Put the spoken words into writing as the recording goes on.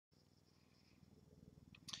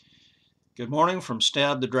Good morning from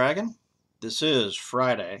Stab the Dragon. This is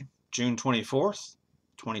Friday, June 24th,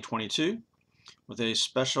 2022, with a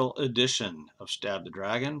special edition of Stab the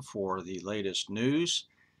Dragon for the latest news.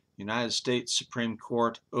 United States Supreme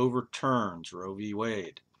Court overturns Roe v.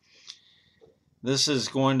 Wade. This is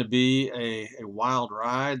going to be a wild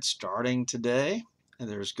ride starting today. And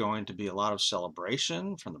there's going to be a lot of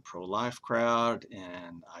celebration from the pro-life crowd,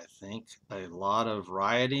 and I think a lot of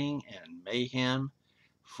rioting and mayhem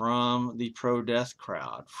from the pro-death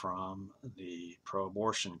crowd, from the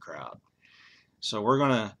pro-abortion crowd. So we're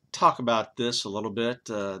going to talk about this a little bit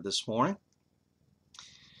this morning.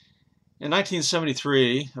 In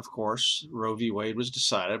 1973, of course, Roe v. Wade was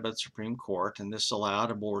decided by the Supreme Court, and this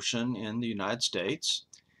allowed abortion in the United States.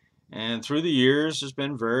 And through the years, there's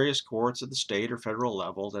been various courts at the state or federal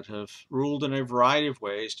level that have ruled in a variety of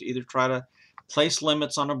ways to either try to place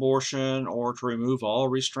limits on abortion or to remove all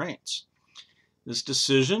restraints. This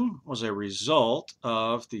decision was a result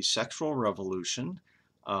of the sexual revolution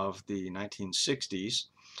of the 1960s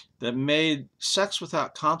that made sex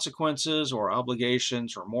without consequences or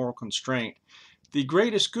obligations or moral constraint the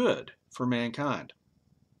greatest good for mankind.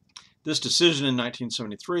 This decision in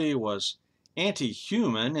 1973 was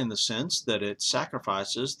anti-human in the sense that it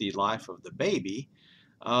sacrifices the life of the baby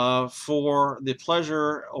for the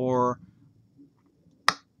pleasure or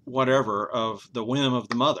whatever of the whim of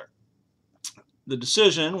the mother. The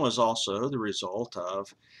decision was also the result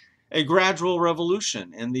of a gradual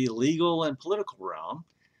revolution in the legal and political realm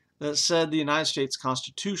that said the United States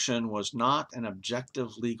Constitution was not an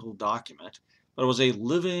objective legal document, but it was a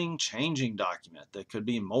living, changing document that could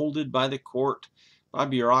be molded by the court, by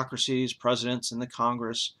bureaucracies, presidents, and the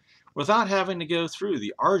Congress, without having to go through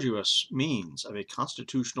the arduous means of a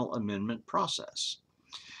constitutional amendment process.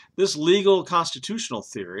 This legal constitutional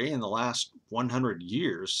theory in the last 100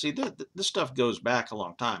 years, see, this stuff goes back a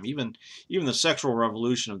long time. Even the sexual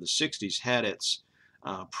revolution of the 60s had its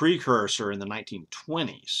precursor in the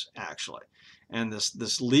 1920s, actually. And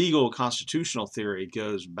this legal constitutional theory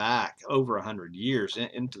goes back over 100 years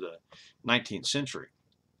into the 19th century.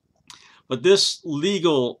 But this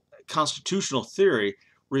legal constitutional theory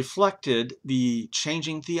reflected the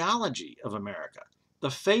changing theology of America,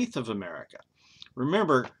 the faith of America.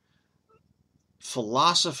 Remember,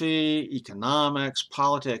 philosophy, economics,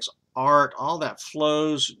 politics, art, all that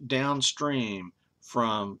flows downstream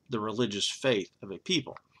from the religious faith of a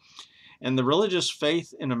people. And the religious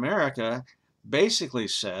faith in America basically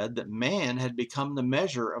said that man had become the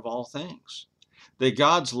measure of all things. That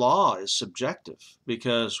God's law is subjective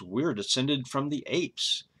because we're descended from the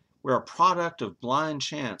apes. We're a product of blind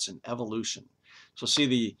chance and evolution. So see,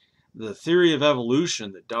 the theory of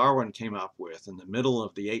evolution that Darwin came up with in the middle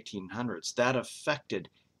of the 1800s, that affected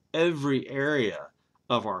every area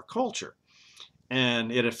of our culture.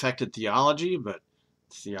 And it affected theology, but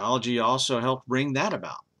theology also helped bring that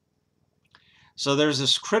about. So there's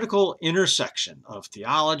this critical intersection of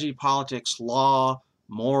theology, politics, law,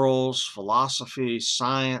 morals, philosophy,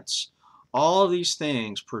 science. All of these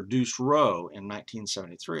things produced Roe in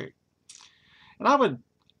 1973. And I would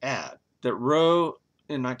add that Roe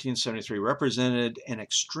in 1973 represented an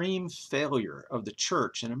extreme failure of the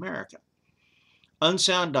church in America.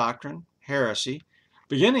 Unsound doctrine, heresy,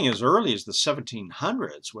 beginning as early as the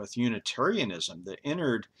 1700s with Unitarianism that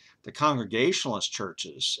entered the Congregationalist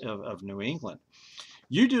churches of New England.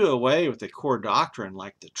 You do away with a core doctrine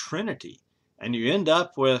like the Trinity, and you end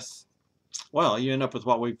up with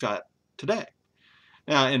what we've got today.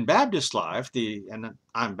 Now, in Baptist life, and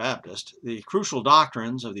I'm Baptist, the crucial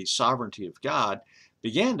doctrines of the sovereignty of God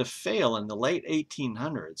began to fail in the late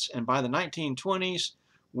 1800s, and by the 1920s,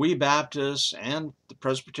 we Baptists and the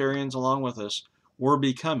Presbyterians along with us were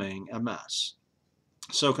becoming a mess.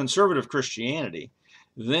 So conservative Christianity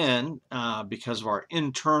then, because of our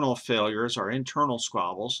internal failures, our internal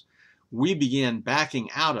squabbles, we began backing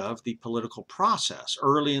out of the political process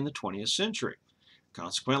early in the 20th century.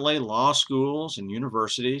 Consequently, law schools and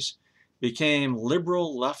universities became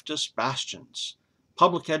liberal leftist bastions.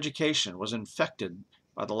 Public education was infected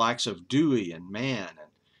by the likes of Dewey and Mann and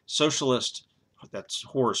socialist, that's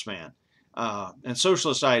Horace Mann, and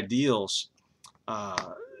socialist ideals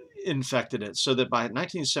infected it, so that by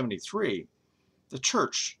 1973, the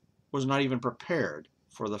church was not even prepared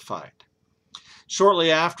for the fight.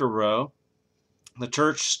 Shortly after Roe, the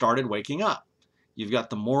church started waking up. You've got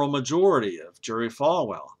the moral majority of Jerry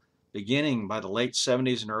Falwell, beginning by the late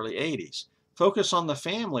 70s and early 80s. Focus on the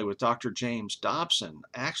Family with Dr. James Dobson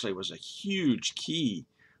actually was a huge key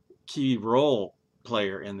role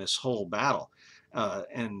player in this whole battle.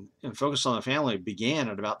 And Focus on the Family began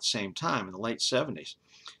at about the same time in the late 70s.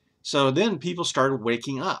 So then people started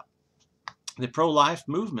waking up. the pro-life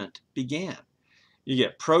movement began. You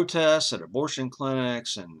get protests at abortion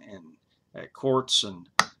clinics and at courts and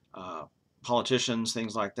politicians,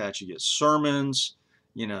 things like that. You get sermons.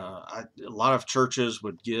 You know, a lot of churches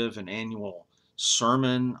would give an annual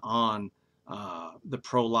sermon on the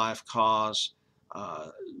pro-life cause.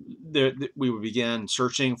 We would begin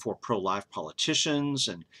searching for pro-life politicians,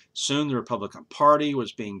 and soon the Republican Party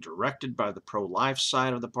was being directed by the pro-life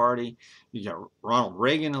side of the party. You got Ronald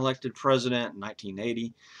Reagan elected president in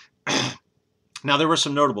 1980. Now, there were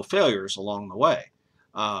some notable failures along the way.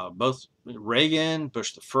 Both Reagan,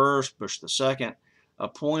 Bush the first, Bush the second,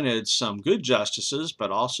 appointed some good justices, but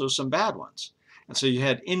also some bad ones. And so you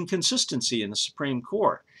had inconsistency in the Supreme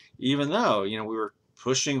Court, even though, you know, we were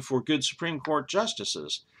pushing for good Supreme Court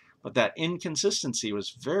justices. But that inconsistency was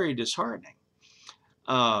very disheartening.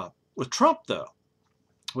 With Trump, though,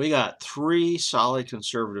 we got 3 solid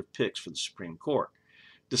conservative picks for the Supreme Court.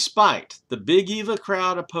 Despite the Big Eva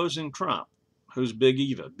crowd opposing Trump. Who's Big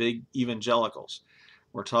Eva? Big evangelicals.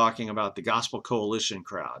 We're talking about the Gospel Coalition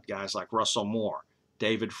crowd, guys like Russell Moore,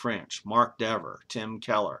 David French, Mark Dever, Tim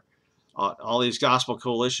Keller. All these Gospel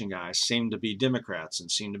Coalition guys seem to be Democrats and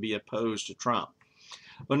seem to be opposed to Trump.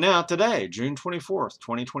 But now today, June 24th,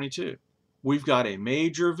 2022, we've got a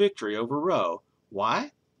major victory over Roe.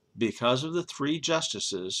 Why? Because of the 3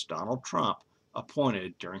 justices Donald Trump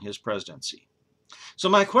appointed during his presidency. So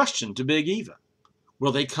my question to Big Eva,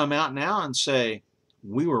 will they come out now and say,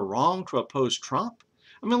 we were wrong to oppose Trump?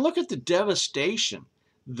 I mean, look at the devastation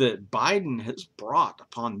that Biden has brought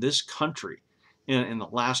upon this country in the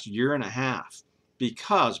last year and a half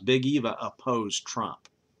because Big Eva opposed Trump.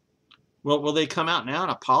 Well, will they come out now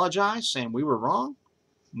and apologize, saying we were wrong?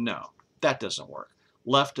 No, that doesn't work.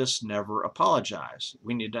 Leftists never apologize.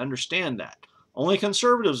 We need to understand that. Only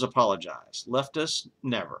conservatives apologize. Leftists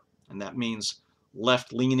never. And that means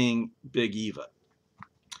left-leaning Big Eva.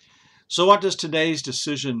 So what does today's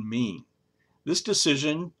decision mean? This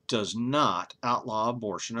decision does not outlaw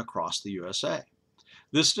abortion across the USA.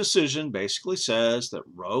 This decision basically says that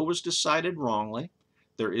Roe was decided wrongly.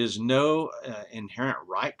 There is no inherent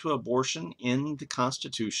right to abortion in the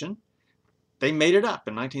Constitution. They made it up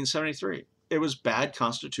in 1973. It was bad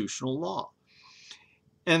constitutional law.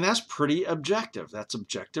 And that's pretty objective. That's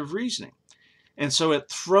objective reasoning. And so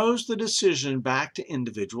it throws the decision back to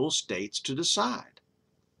individual states to decide.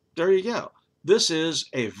 There you go. This is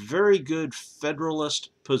a very good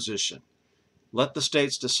federalist position. Let the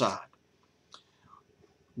states decide.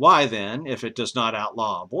 Why then, if it does not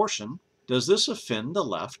outlaw abortion, does this offend the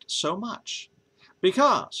left so much?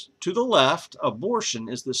 Because to the left, abortion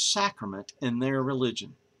is the sacrament in their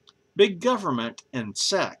religion. Big government and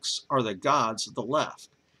sex are the gods of the left,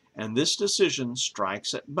 and this decision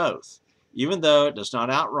strikes at both, even though it does not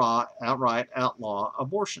outright outlaw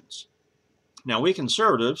abortions. Now, we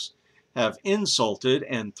conservatives have insulted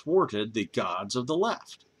and thwarted the gods of the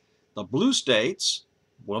left. The blue states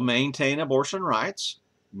will maintain abortion rights.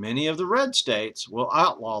 Many of the red states will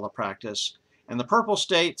outlaw the practice. And the purple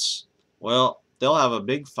states, well, they'll have a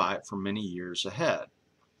big fight for many years ahead.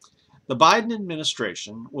 The Biden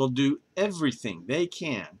administration will do everything they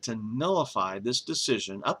can to nullify this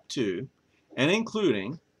decision up to and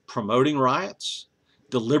including promoting riots,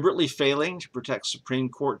 deliberately failing to protect Supreme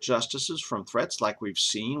Court justices from threats like we've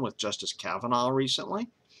seen with Justice Kavanaugh recently,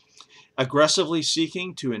 aggressively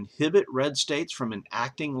seeking to inhibit red states from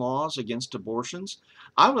enacting laws against abortions.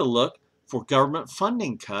 I would look for government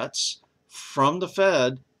funding cuts from the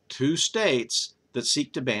Fed to states that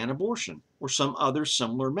seek to ban abortion or some other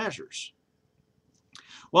similar measures.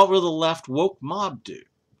 What will the left woke mob do?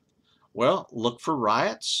 Well, look for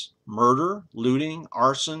riots, murder, looting,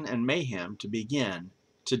 arson, and mayhem to begin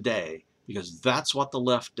today, because that's what the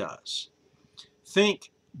left does.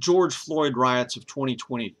 Think George Floyd riots of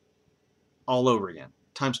 2020 all over again,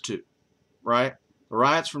 times 2, right? The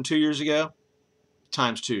riots from 2 years ago,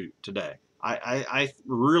 times 2 today. I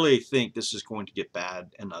really think this is going to get bad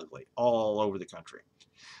and ugly all over the country.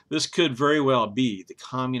 This could very well be the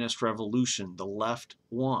communist revolution the left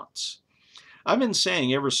wants. I've been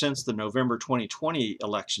saying ever since the November 2020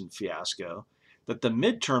 election fiasco that the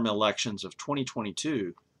midterm elections of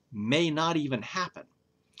 2022 may not even happen.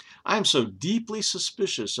 I am so deeply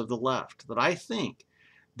suspicious of the left that I think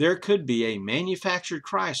there could be a manufactured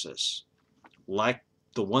crisis like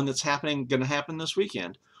the one that's going to happen this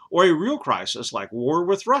weekend, or a real crisis like war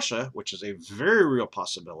with Russia, which is a very real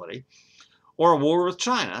possibility, or a war with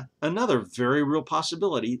China, another very real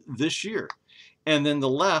possibility this year. And then the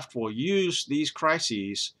left will use these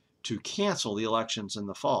crises to cancel the elections in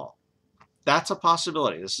the fall. That's a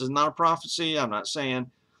possibility. This is not a prophecy. I'm not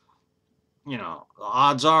saying the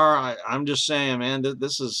odds are, I'm just saying, man,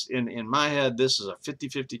 this is, in my head, this is a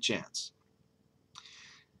 50-50 chance.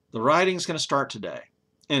 The rioting's going to start today,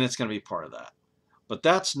 and it's going to be part of that. But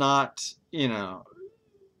that's not,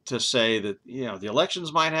 to say that, the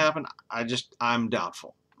elections might happen. I'm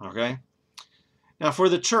doubtful, okay? Now, for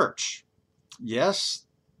the church, yes,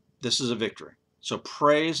 this is a victory. So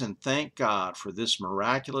praise and thank God for this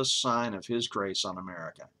miraculous sign of His grace on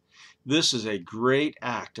America. This is a great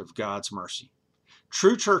act of God's mercy.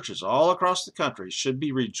 True churches all across the country should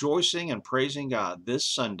be rejoicing and praising God this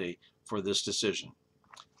Sunday for this decision.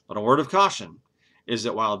 But a word of caution is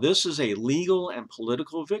that while this is a legal and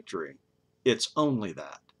political victory, it's only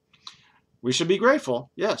that. We should be grateful.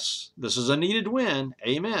 Yes, this is a needed win.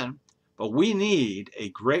 Amen. But we need a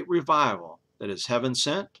great revival that is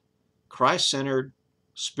heaven-sent, Christ-centered,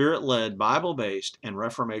 Spirit-led, Bible-based, and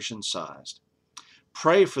Reformation-sized.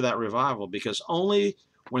 Pray for that revival, because only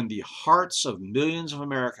when the hearts of millions of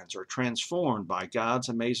Americans are transformed by God's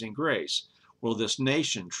amazing grace will this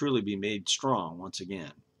nation truly be made strong once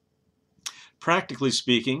again. Practically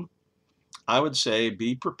speaking, I would say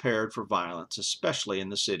be prepared for violence, especially in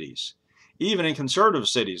the cities. Even in conservative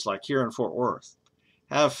cities like here in Fort Worth.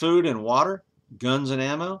 Have food and water, guns and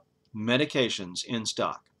ammo, medications in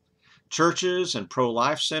stock. Churches and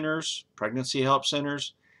pro-life centers, pregnancy help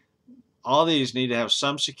centers, all these need to have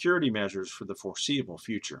some security measures for the foreseeable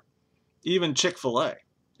future. Even Chick-fil-A.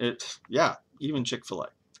 Even Chick-fil-A.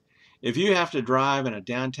 If you have to drive in a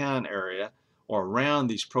downtown area or around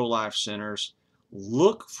these pro-life centers,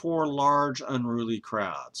 look for large unruly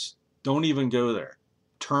crowds. Don't even go there.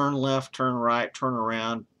 Turn left, turn right, turn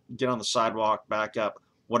around, get on the sidewalk, back up,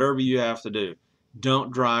 whatever you have to do.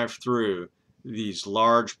 Don't drive through these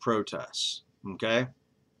large protests, okay?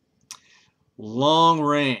 Long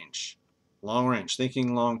range,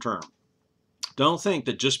 thinking long term. Don't think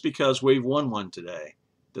that just because we've won one today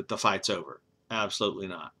that the fight's over. Absolutely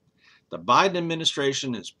not. The Biden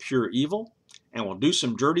administration is pure evil and will do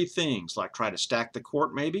some dirty things like try to stack the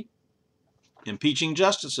court maybe, impeaching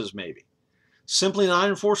justices maybe, simply not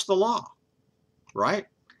enforce the law, right?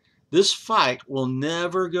 This fight will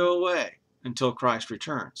never go away until Christ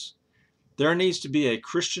returns. There needs to be a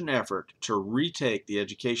Christian effort to retake the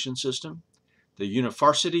education system, the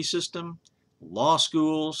university system, law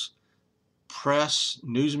schools, press,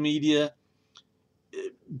 news media,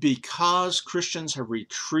 because Christians have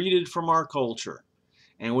retreated from our culture.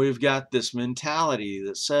 And we've got this mentality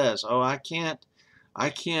that says, oh, I can't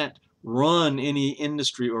run any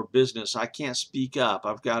industry or business. I can't speak up.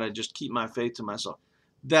 I've got to just keep my faith to myself.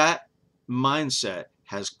 That mindset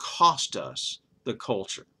has cost us the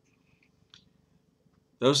culture.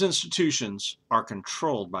 Those institutions are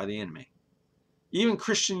controlled by the enemy. Even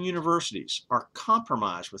Christian universities are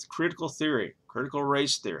compromised with critical theory, critical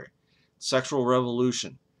race theory, sexual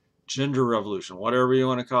revolution, gender revolution, whatever you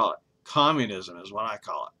want to call it. Communism is what I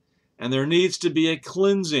call it. And there needs to be a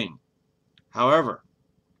cleansing. However,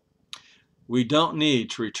 we don't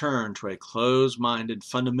need to return to a closed-minded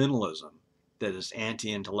fundamentalism that is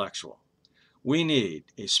anti-intellectual. We need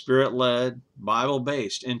a Spirit-led,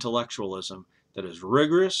 Bible-based intellectualism that is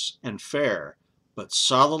rigorous and fair, but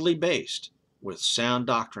solidly based with sound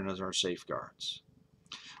doctrine as our safeguards.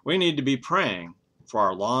 We need to be praying for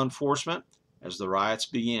our law enforcement as the riots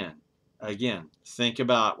begin. Again, think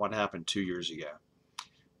about what happened 2 years ago.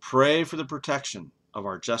 Pray for the protection of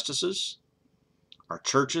our justices, our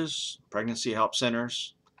churches, pregnancy help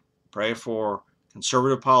centers. Pray for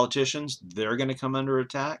conservative politicians. They're going to come under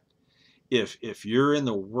attack. If you're in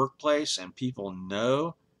the workplace and people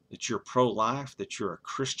know that you're pro-life, that you're a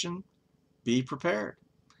Christian, be prepared.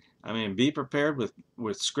 I mean, be prepared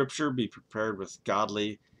with Scripture. Be prepared with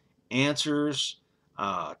godly answers.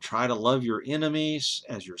 Try to love your enemies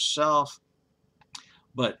as yourself.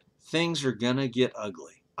 But things are going to get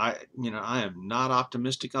ugly. I am not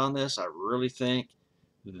optimistic on this. I really think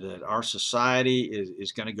that our society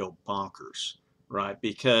is going to go bonkers, right?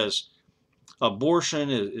 Because abortion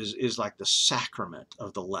is like the sacrament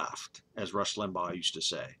of the left, as Rush Limbaugh used to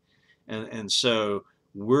say. And so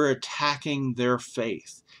we're attacking their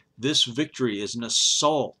faith. This victory is an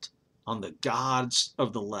assault on the gods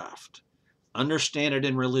of the left. Understand it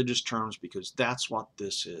in religious terms, because that's what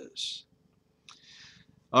this is.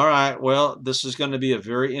 All right, well, this is going to be a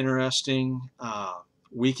very interesting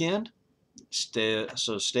weekend.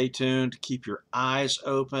 So stay tuned. Keep your eyes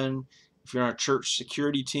open. If you're on a church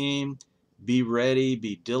security team, be ready,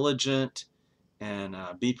 be diligent, and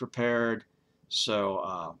be prepared.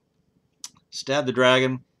 So Stab the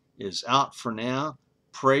Dragon is out for now.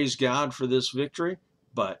 Praise God for this victory,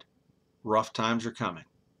 but rough times are coming.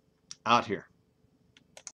 Out here.